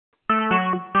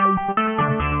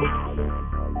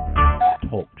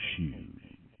TalkShoe.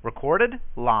 Recorded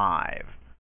live.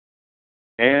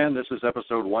 And this is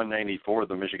episode 194 of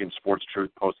the Michigan Sports Truth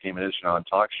Postgame Edition on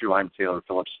TalkShoe. I'm Taylor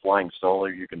Phillips, Flying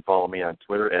Solar. You can follow me on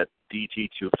Twitter at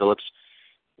DT2Phillips.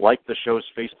 Like the show's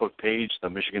Facebook page, the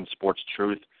Michigan Sports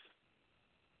Truth,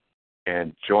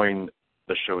 and join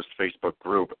the show's Facebook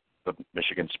group, the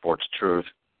Michigan Sports Truth.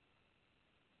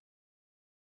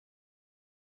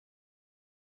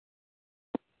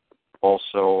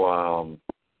 Also,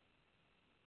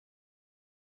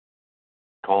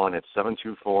 call in at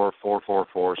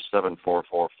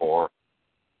 724-444-7444.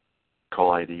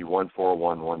 Call ID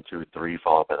 141123,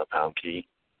 followed by the pound key.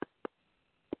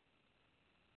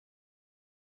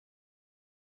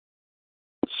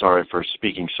 Sorry for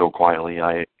speaking so quietly.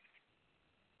 I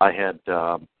had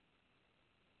an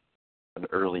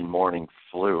early morning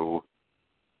flu.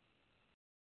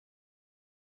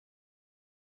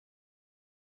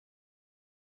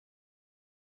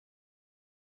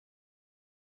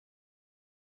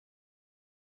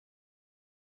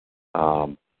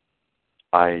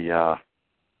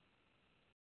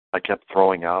 I kept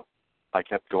throwing up. I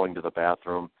kept going to the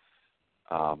bathroom.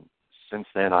 Since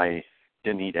then, I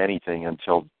didn't eat anything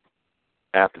until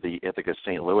after the Ithaca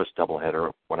St. Louis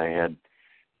doubleheader, when I had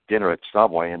dinner at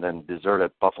Subway and then dessert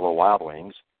at Buffalo Wild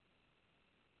Wings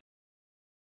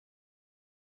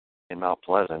in Mount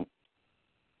Pleasant.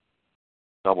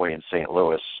 Subway in St.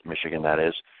 Louis, Michigan, that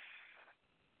is.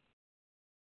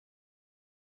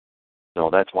 So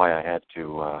that's why I had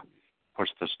to push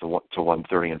this to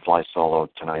 1:30 and fly solo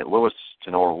tonight. Louis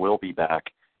Tenor will be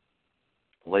back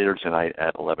later tonight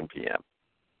at 11 p.m.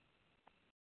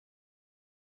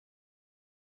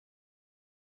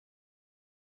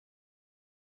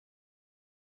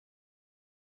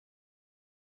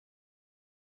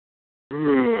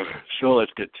 So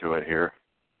let's get to it here.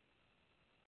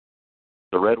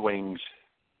 The Red Wings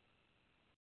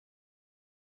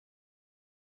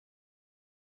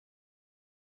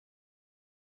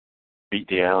beat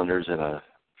the Islanders in a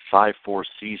 5-4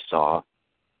 seesaw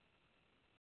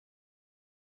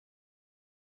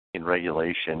in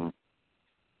regulation.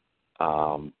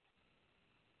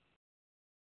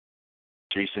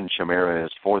 Jason Chimera,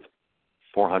 his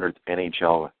 400th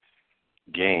NHL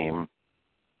game,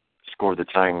 scored the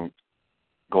tying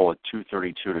goal at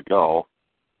 2:32 to go,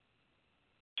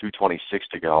 2:26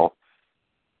 to go.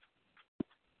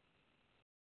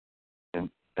 And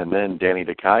then Danny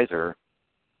DeKeyser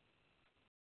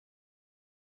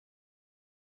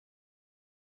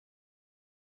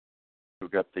who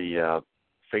got the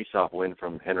face-off win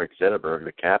from Henrik Zetterberg,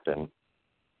 the captain,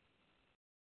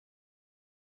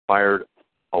 fired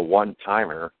a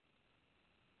one-timer,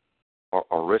 or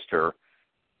a wrister,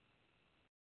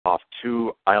 off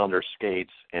two Islander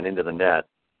skates and into the net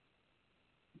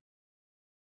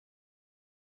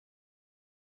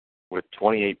with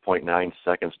 28.9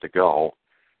 seconds to go.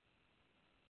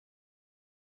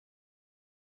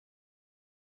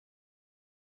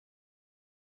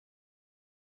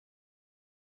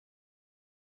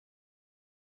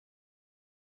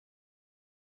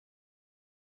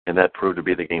 And that proved to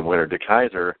be the game winner.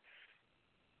 DeKeyser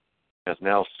has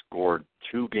now scored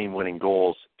two game-winning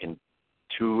goals in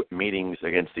two meetings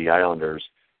against the Islanders.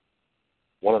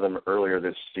 One of them earlier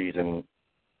this season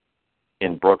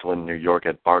in Brooklyn, New York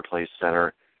at Barclays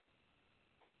Center.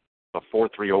 A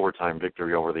 4-3 overtime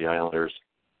victory over the Islanders.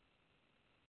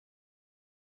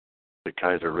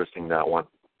 DeKeyser wristing that one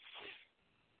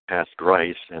past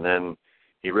Grice. And then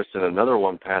he wristed another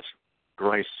one past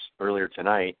Grice earlier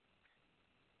tonight,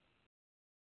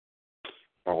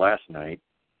 or last night,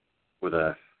 with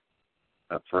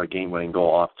for a game-winning goal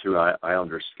off two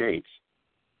Islander skates.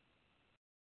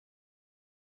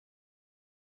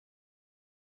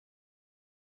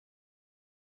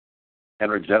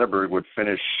 Henrik Zetterberg would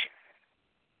finish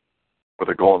with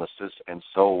a goal and assist, and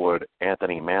so would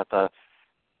Anthony Mantha.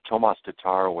 Tomas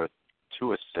Tatar with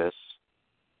 2 assists.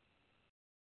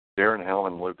 Darren Helm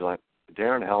and Luke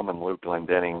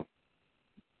Glendening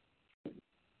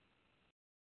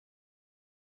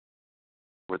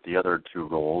with the other 2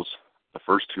 goals. The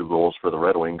first 2 goals for the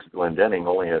Red Wings. Glendening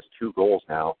only has 2 goals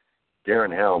now.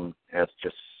 Darren Helm has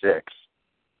just 6.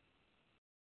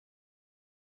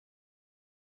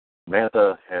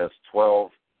 Mantha has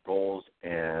 12 goals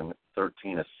and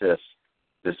 13 assists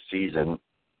this season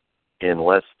in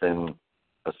less than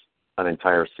an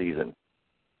entire season.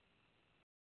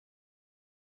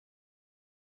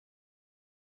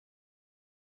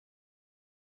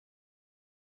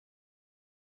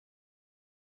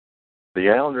 The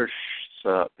Islanders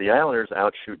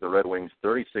outshoot the Red Wings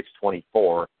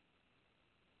 36-24.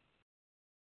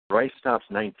 Rice stops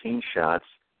 19 shots.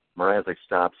 Mrazek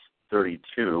stops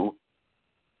 32.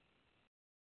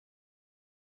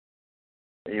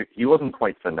 He wasn't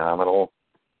quite phenomenal,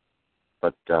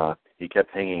 but he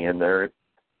kept hanging in there.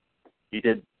 He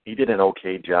did an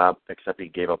okay job, except he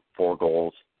gave up 4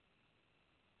 goals.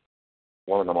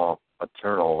 One of them off a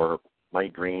turnover.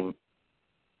 Mike Green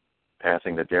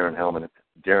passing to Darren Helm, and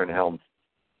Darren Helm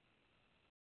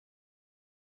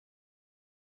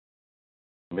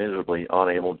miserably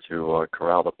unable to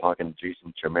corral the puck, and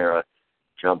Jason Chimera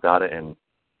jumped out and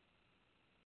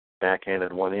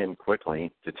backhanded one in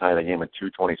quickly to tie the game with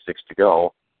 2:26 to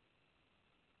go.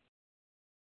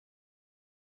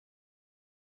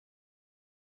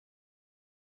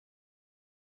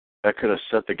 That could have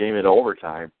set the game into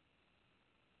overtime.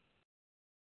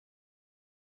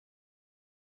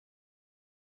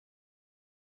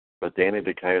 But Danny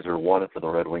DeKaiser won it for the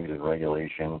Red Wings in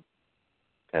regulation.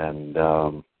 And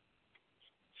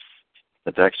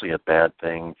it's actually a bad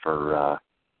thing for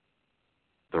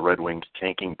the Red Wings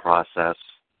tanking process.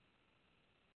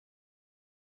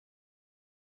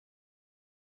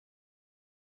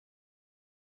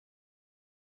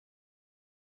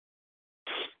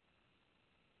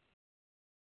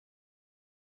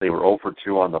 They were 0 for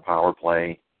 2 on the power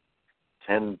play,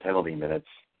 10 penalty minutes,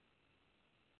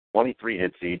 23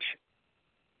 hits each,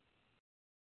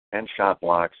 10 shot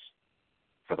blocks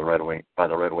for the Red Wings,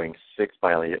 6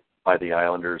 by the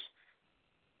Islanders,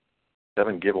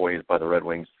 7 giveaways by the Red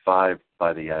Wings, 5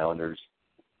 by the Islanders.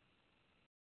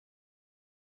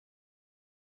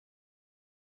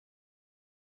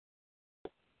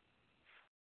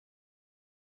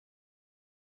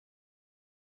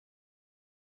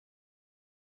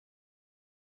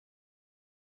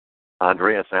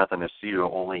 Andreas Athanasiou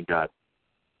only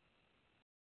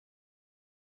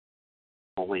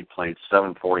played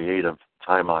 7:48 of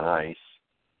time on ice,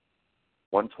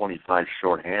 125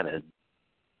 shorthanded.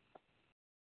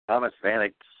 Thomas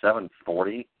Vanek,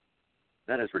 7:40.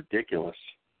 That is ridiculous.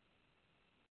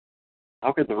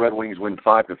 How could the Red Wings win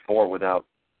 5-4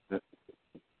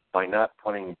 by not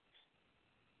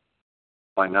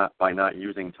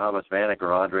using Thomas Vanek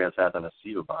or Andreas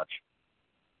Athanasiou much,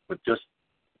 with just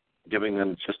giving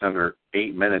them just under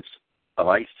 8 minutes of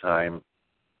ice time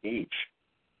each?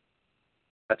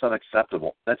 That's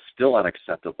unacceptable. That's still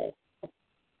unacceptable.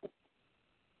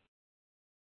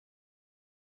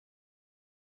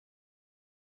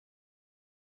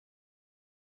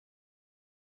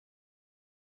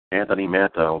 Anthony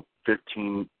Mantha,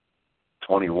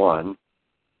 15-21.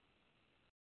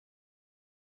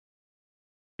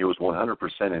 He was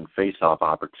 100% in face-off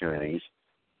opportunities.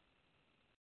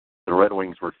 The Red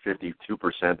Wings were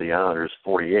 52%, the Islanders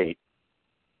 48%.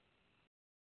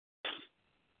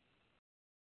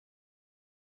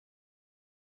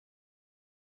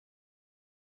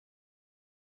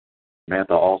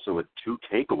 Mantha also with 2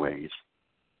 takeaways.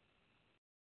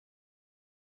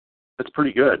 That's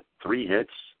pretty good. 3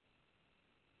 hits,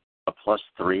 a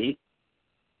 +3.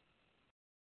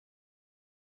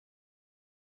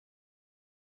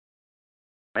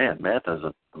 Man, Mantha's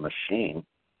a machine.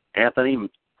 Anthony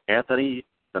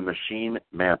the Machine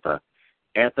Mantha.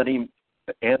 Anthony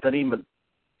the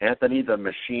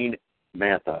Machine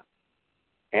Mantha.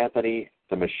 Anthony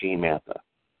the Machine Mantha.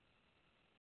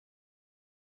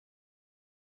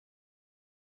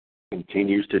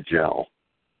 Continues to gel.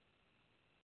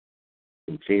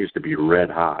 Continues to be red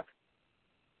hot.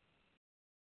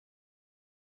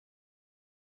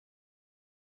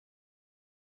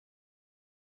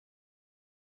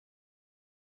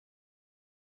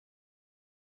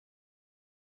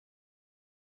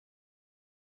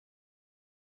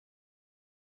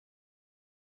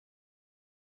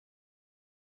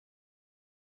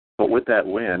 But with that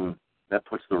win, that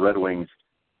puts the Red Wings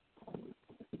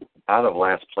out of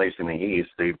last place in the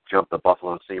East. They've jumped the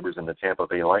Buffalo Sabres and the Tampa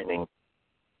Bay Lightning.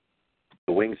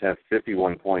 The Wings have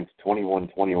 51 points,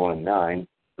 21-21-9.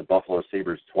 The Buffalo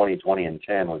Sabres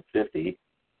 20-20-10 with 50.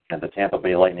 And the Tampa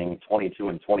Bay Lightning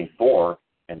 22-24-6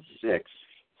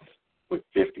 with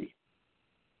 50.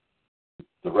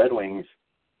 The Red Wings,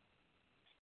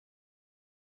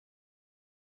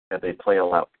 had they played a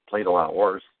lot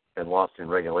worse and lost in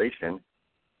regulation,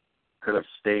 could have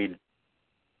stayed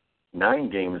 9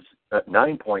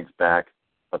 points back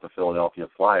of the Philadelphia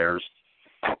Flyers,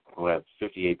 who have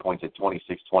 58 points at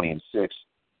 26-20-6.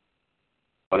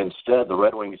 But instead, the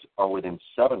Red Wings are within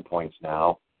 7 points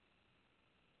now.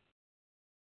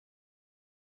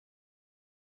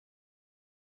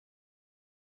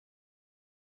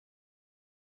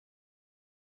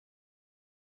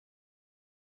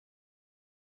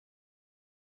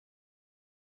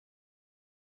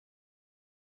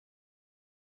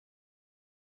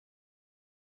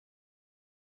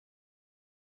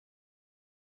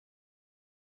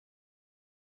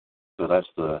 So that's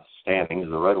the standings.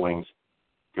 The Red Wings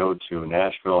go to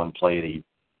Nashville and play the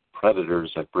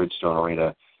Predators at Bridgestone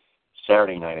Arena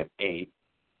Saturday night at 8.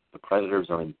 The Predators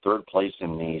are in third place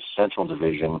in the Central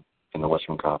Division in the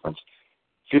Western Conference.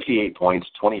 58 points,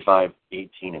 25,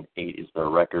 18, and 8 is their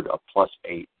record, a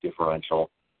 +8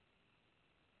 differential.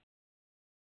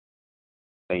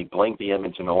 They blanked the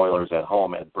Edmonton Oilers at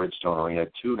home at Bridgestone Arena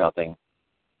 2-0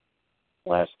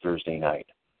 last Thursday night.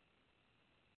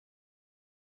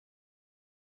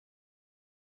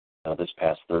 This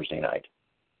past Thursday night.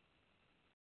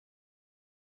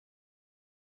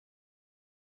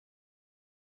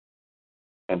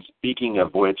 And speaking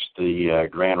of which, the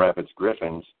Grand Rapids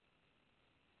Griffins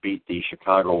beat the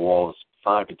Chicago Wolves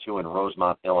 5-2 in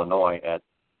Rosemont, Illinois at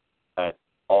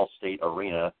Allstate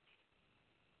Arena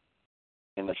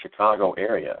in the Chicago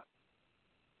area.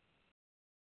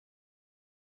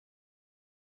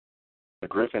 The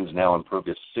Griffins now improved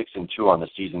to 6-2 on the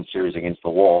season series against the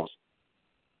Wolves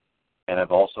and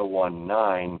have also won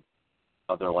 9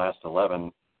 of their last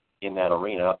 11 in that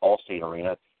arena, Allstate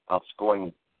Arena,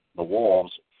 outscoring the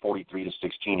Wolves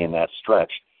 43-16 in that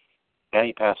stretch.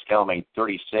 Danny Pascal made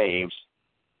 30 saves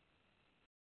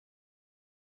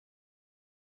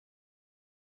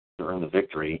to earn the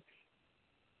victory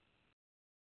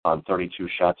on 32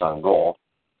 shots on goal.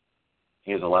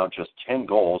 He has allowed just 10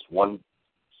 goals,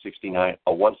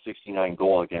 169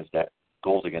 goals against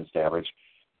average,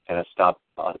 and has stopped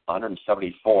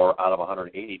 174 out of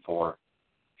 184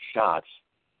 shots,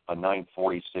 a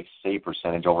 .946 save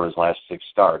percentage over his last 6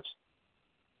 starts.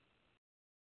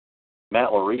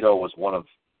 Matt Laredo was one of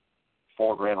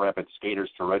 4 Grand Rapids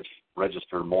skaters to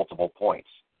register multiple points.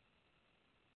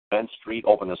 Ben Street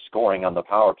opened the scoring on the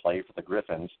power play for the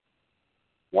Griffins,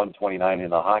 129 in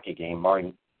the hockey game.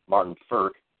 Martin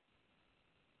Furk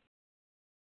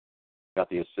got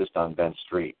the assist on Ben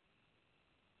Street's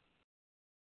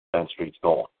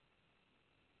goal.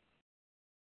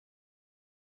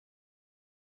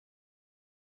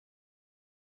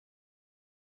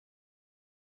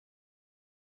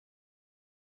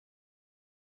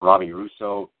 Robbie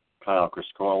Russo, Kyle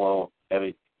Criscuolo,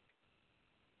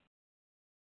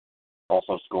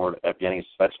 also scored. Evgeny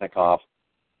Svechnikov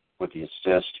with the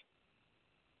assist.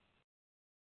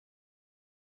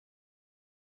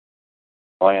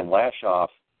 Brian Lashoff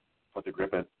put the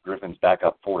Griffins back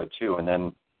up 4-2, and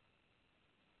then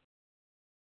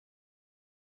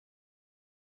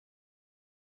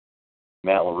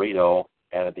Matt Laredo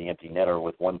added the empty netter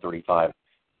with 1:35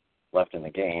 left in the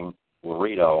game.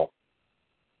 Laredo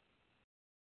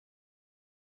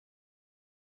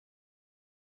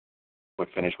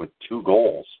would finish with 2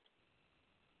 goals.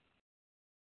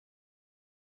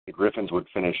 The Griffins would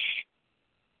finish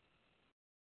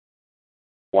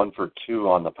 1 for 2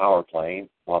 on the power play,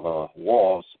 while the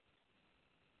Wolves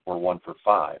were 1 for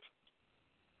 5.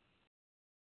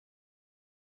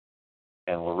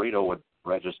 And Laredo would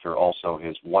register also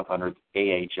his 100th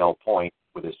AHL point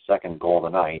with his second goal of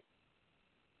the night.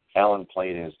 Allen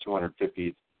played in his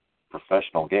 250th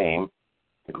professional game.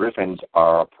 The Griffins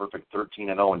are a perfect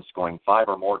 13-0 in scoring 5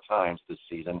 or more times this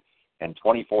season, and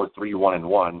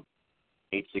 24-3-1-1,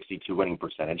 .862 winning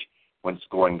percentage when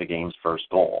scoring the game's first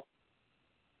goal.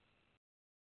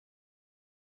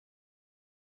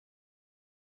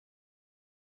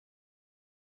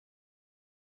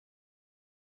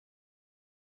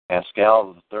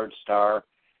 Pascal, the third star.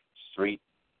 Street,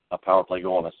 a power play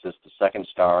goal and assist, the second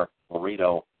star.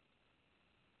 Laredo,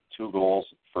 2 goals,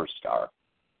 first star.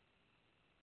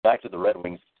 Back to the Red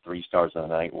Wings, 3 stars of the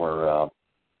night were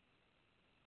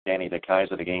Danny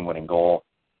DeKaiser, the game-winning goal,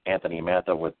 Anthony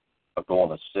Mantha with a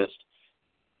goal and assist,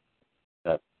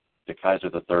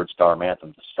 DeKaiser, the third star,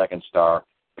 Mantha, the second star,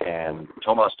 and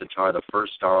Tomas Tatar, the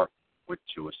first star, with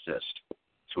 2 assists.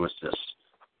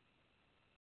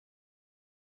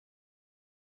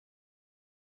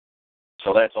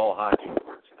 So that's all hockey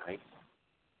for tonight.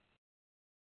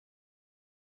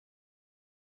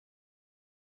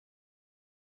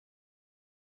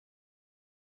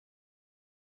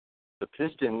 The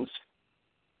Pistons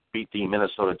beat the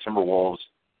Minnesota Timberwolves,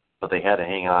 but they had to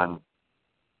hang on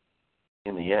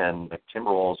in the end. The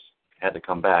Timberwolves had to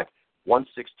come back.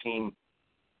 116-108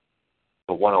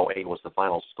 was the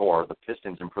final score. The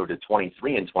Pistons improved to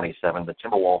 23-27. The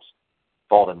Timberwolves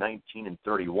fall to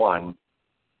 19-31.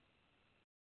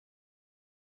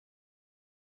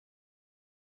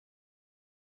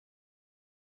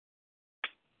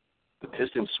 The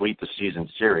Pistons sweep the season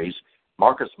series.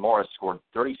 Marcus Morris scored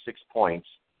 36 points,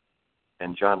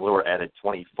 and John Lure added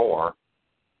 24.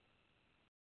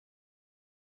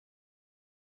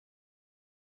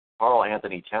 Karl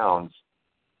Anthony Towns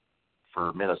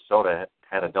for Minnesota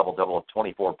had a double-double of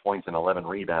 24 points and 11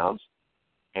 rebounds.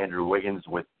 Andrew Wiggins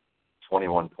with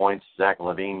 21 points. Zach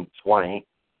LaVine, 20.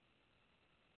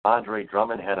 Andre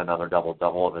Drummond had another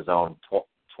double-double of his own,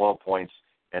 12 points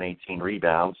and 18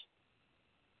 rebounds.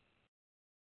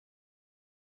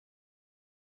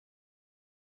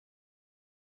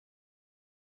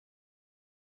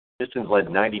 Pistons led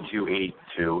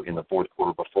 92-82 in the fourth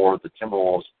quarter before the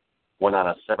Timberwolves went on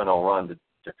a 7-0 run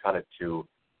to cut it to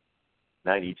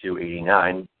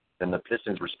 92-89. Then the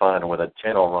Pistons responded with a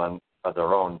 10-0 run of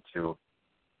their own to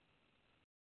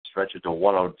stretch it to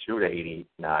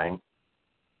 102-89.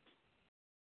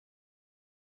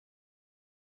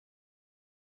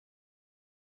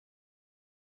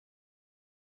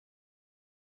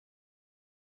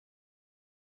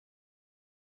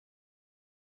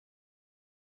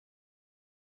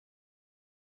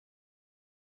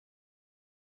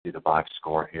 See the box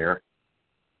score here.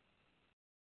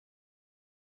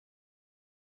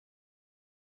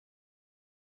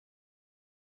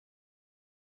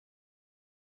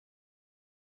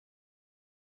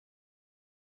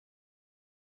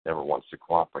 Never wants to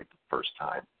cooperate the first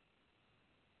time.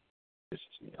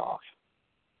 Pisses me off.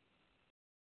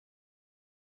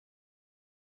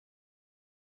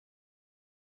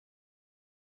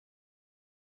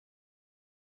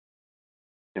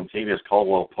 Contavious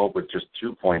Caldwell-Pope with just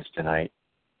 2 points tonight.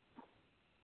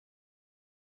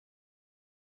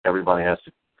 Everybody has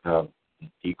to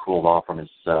be cooled off from his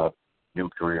new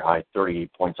career high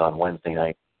 38 points on Wednesday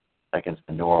night against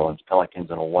the New Orleans Pelicans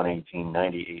in a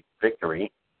 118-98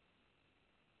 victory.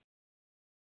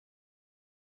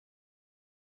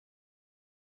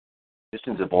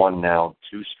 Pistons have won now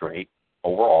 2 straight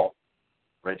overall.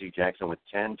 Reggie Jackson with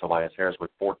 10, Tobias Harris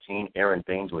with 14, Aaron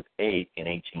Baines with 8 in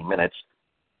 18 minutes,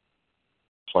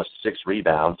 plus 6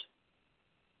 rebounds.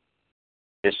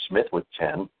 Ish Smith with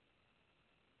 10.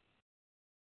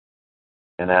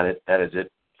 And that is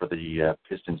it for the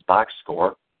Pistons box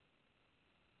score.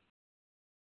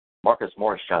 Marcus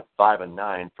Morris shot 5 and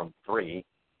 9 from 3.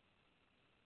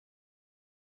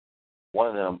 One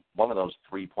of those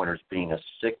 3-pointers being a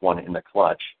sick one in the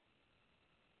clutch.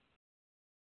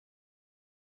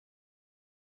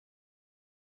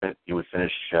 He would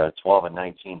finish 12 and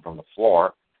 19 from the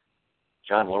floor.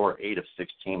 John Lower, 8 of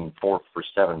 16 and 4 for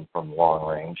 7 from long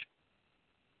range.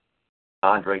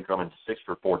 Andre Drummond, 6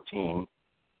 for 14.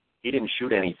 He didn't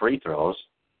shoot any free throws,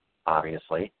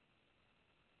 obviously.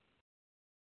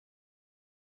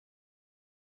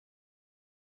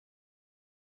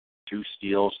 Two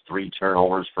steals, 3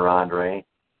 turnovers for Andre,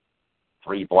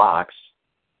 3 blocks,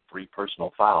 3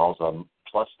 personal fouls,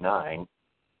 plus 9.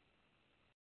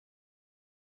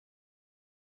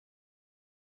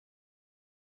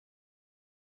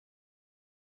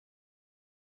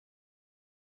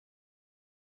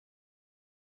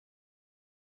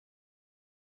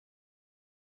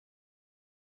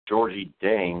 Georgie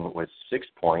Dang with 6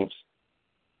 points.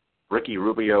 Ricky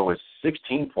Rubio with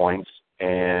 16 points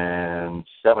and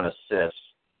 7 assists.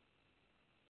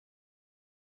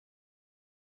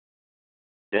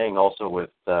 Dang also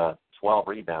with 12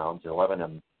 rebounds,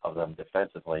 11 of them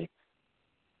defensively.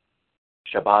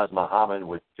 Shabazz Muhammad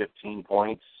with 15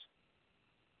 points,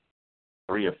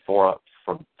 3 of 4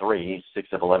 from 3, 6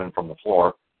 of 11 from the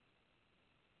floor.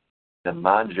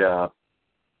 Nemanja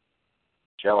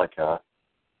Bjelica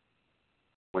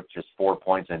with just 4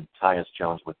 points, and Tyus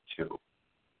Jones with 2.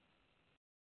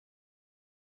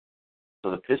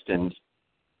 So the Pistons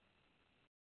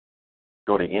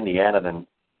go to Indiana, then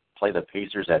play the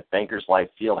Pacers at Bankers Life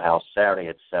Fieldhouse Saturday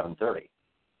at 7:30.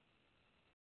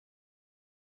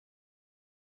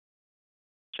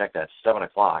 Check that, 7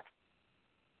 o'clock.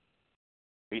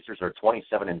 Pacers are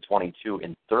 27 and 22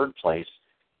 in third place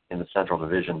in the Central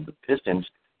Division. The Pistons,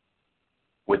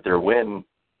 with their win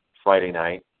Friday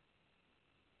night,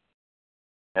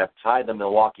 have tied the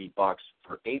Milwaukee Bucks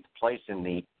for 8th place in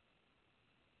the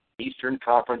Eastern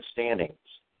Conference standings.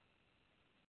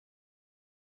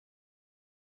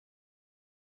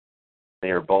 They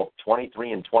are both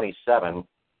 23 and 27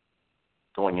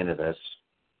 going into this.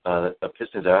 The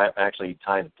Pistons have actually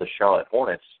tied the Charlotte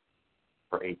Hornets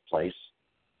for 8th place.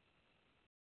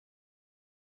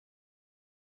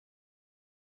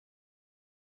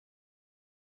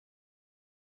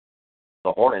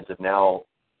 The Hornets have now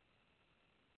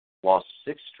lost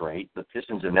 6 straight. The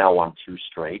Pistons have now won 2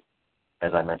 straight,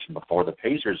 as I mentioned before. The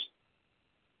Pacers,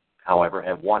 however,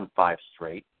 have won 5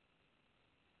 straight.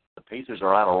 The Pacers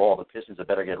are on a roll. The Pistons had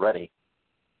better get ready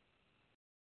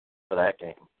for that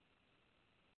game.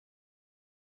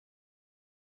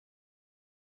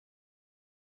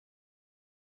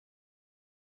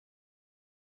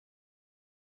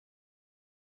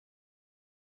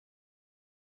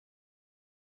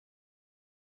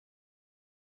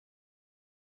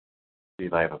 see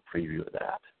if I have a preview of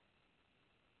that.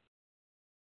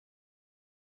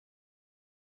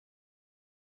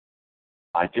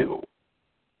 I do.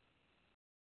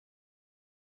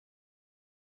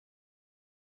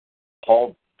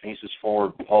 Pacers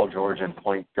forward Paul George and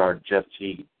point guard Jeff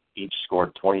Teague each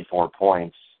scored 24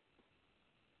 points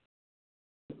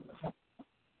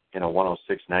in a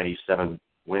 106-97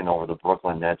 win over the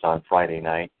Brooklyn Nets on Friday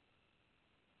night.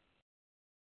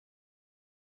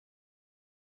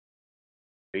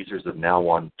 Pacers have now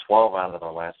won 12 out of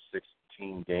their last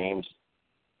 16 games.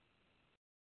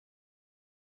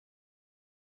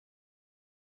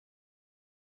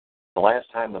 The last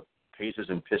time the Pacers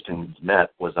and Pistons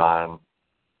met was on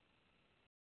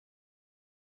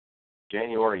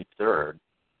January 3rd.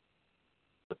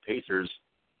 The Pacers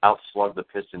outslugged the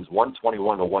Pistons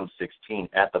 121-116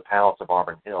 at the Palace of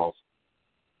Auburn Hills.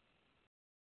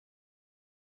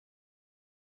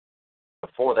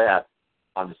 Before that,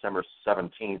 on December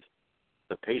 17th,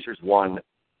 the Pacers won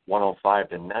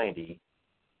 105-90.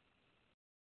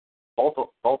 Both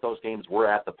those games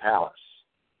were at the Palace.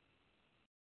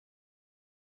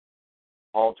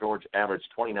 Paul George averaged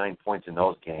 29 points in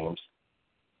those games.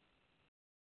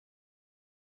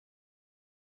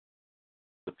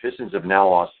 The Pistons have now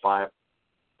lost 5.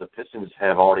 The Pistons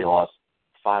have already lost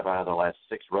 5 out of the last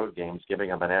 6 road games, giving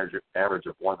them an average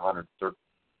of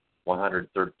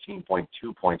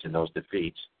 113.2 points in those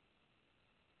defeats.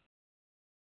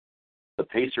 The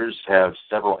Pacers have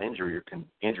several injury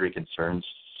concerns.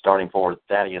 Starting forward,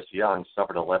 Thaddeus Young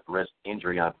suffered a left wrist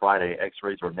injury on Friday.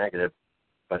 X-rays were negative,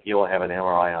 but he will have an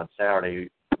MRI on Saturday,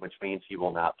 which means he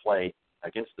will not play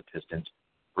against the Pistons.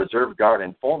 Reserve guard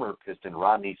and former Piston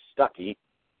Rodney Stuckey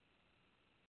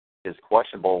is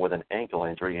questionable with an ankle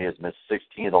injury. He has missed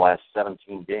 16 of the last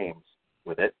 17 games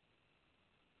with it.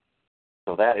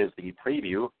 So that is the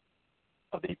preview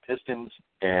of the Pistons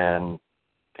and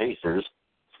Pacers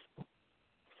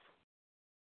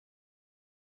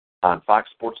on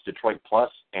Fox Sports Detroit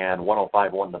Plus and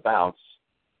 105.1 The Bounce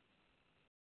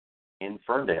in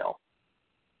Ferndale,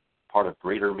 part of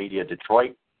Greater Media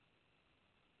Detroit.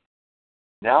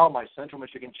 Now my Central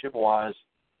Michigan Chippewas,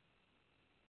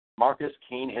 Marcus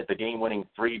Keene hit the game-winning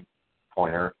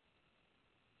three-pointer,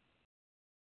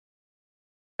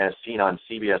 as seen on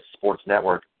CBS Sports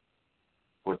Network,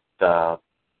 with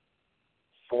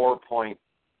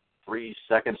 4.3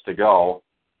 seconds to go.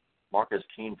 Marcus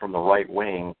Keene from the right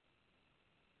wing,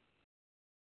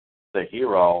 the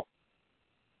hero,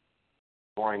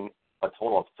 scoring a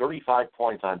total of 35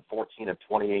 points on 14 of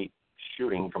 28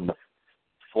 shooting from the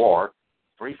floor,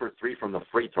 3 for 3 from the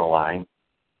free throw line.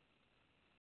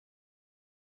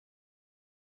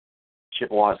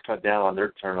 Chippewas cut down on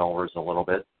their turnovers a little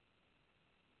bit.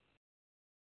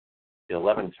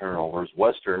 11 turnovers.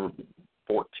 Western,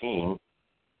 14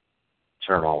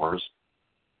 turnovers.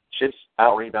 Chips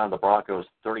out-rebound the Broncos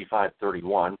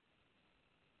 35-31.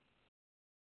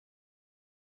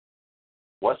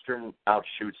 Western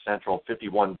outshoots Central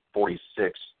 51-46.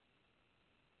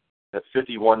 That's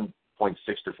 51.6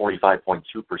 to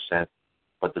 45.2%.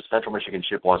 But the Central Michigan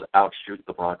Chippewas outshoot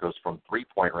the Broncos from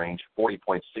three-point range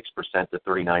 40.6% to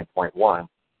 39.1%.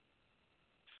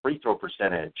 Free throw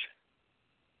percentage,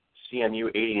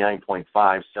 CMU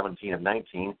 89.5, 17 of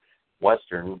 19.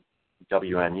 Western,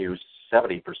 WNU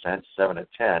 70%, 7 of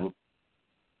 10.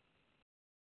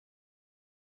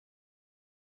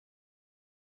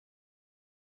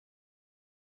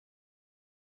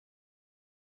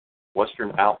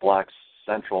 Western outblocks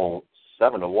Central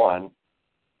 7-1.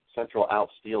 Central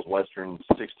outsteals Western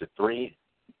 6-3.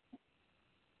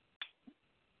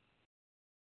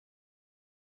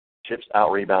 Chips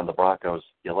out-rebound the Broncos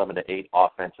 11-8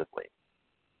 offensively.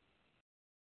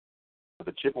 For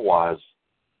the Chippewas,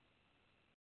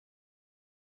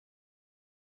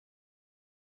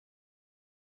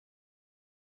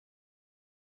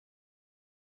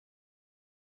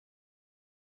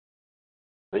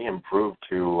 they improved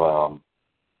to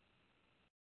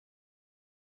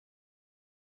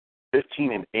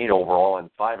 15-8 overall and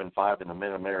 5-5 in the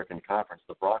Mid-American Conference.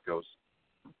 The Broncos,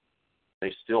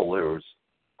 they still lose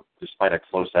despite a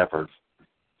close effort.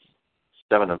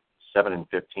 7-15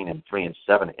 and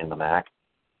 3-7 in the MAC.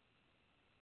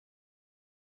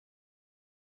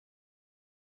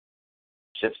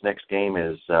 Chip's next game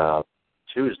is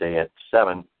Tuesday at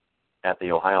 7 at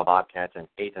the Ohio Bobcats in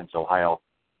Athens, Ohio.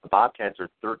 The Bobcats are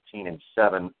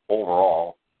 13-7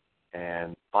 overall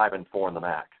and 5-4 in the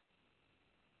MAC.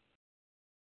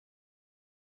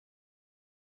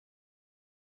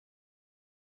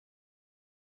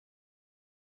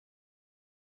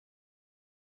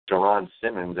 Jaron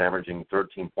Simmons averaging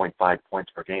 13.5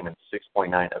 points per game and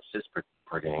 6.9 assists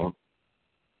per game.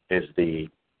 is the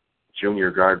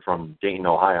junior guard from Dayton,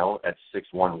 Ohio, at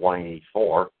 6'1",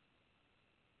 184.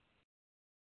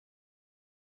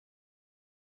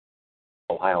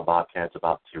 Ohio Bobcats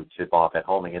about to tip off at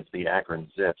home against the Akron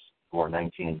Zips, who are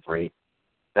 19-3.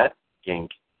 That game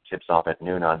tips off at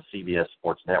noon on CBS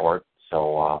Sports Network,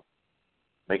 so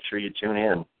make sure you tune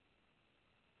in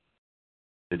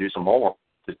to do some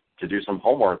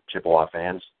homework, Chippewa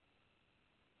fans.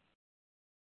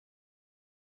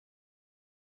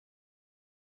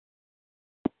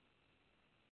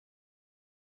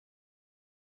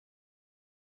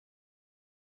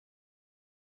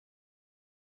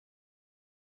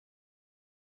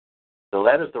 So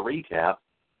that is the recap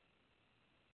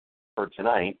for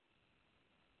tonight.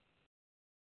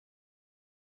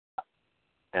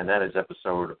 And that is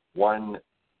episode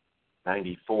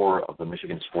 194 of the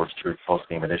Michigan Sports Truth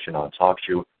Postgame Edition on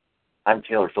TalkShoe. I'm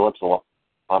Taylor Phillips.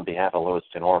 On behalf of Lois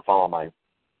Tenor, follow my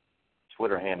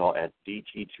Twitter handle at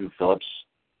DT2Phillips.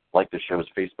 Like the show's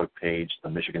Facebook page, the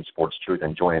Michigan Sports Truth,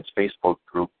 and join its Facebook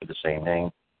group with the same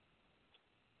name.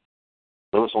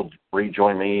 Lewis will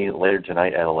rejoin me later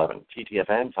tonight at 11.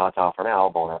 TTFN, ta-ta for now.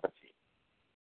 Bon appetit.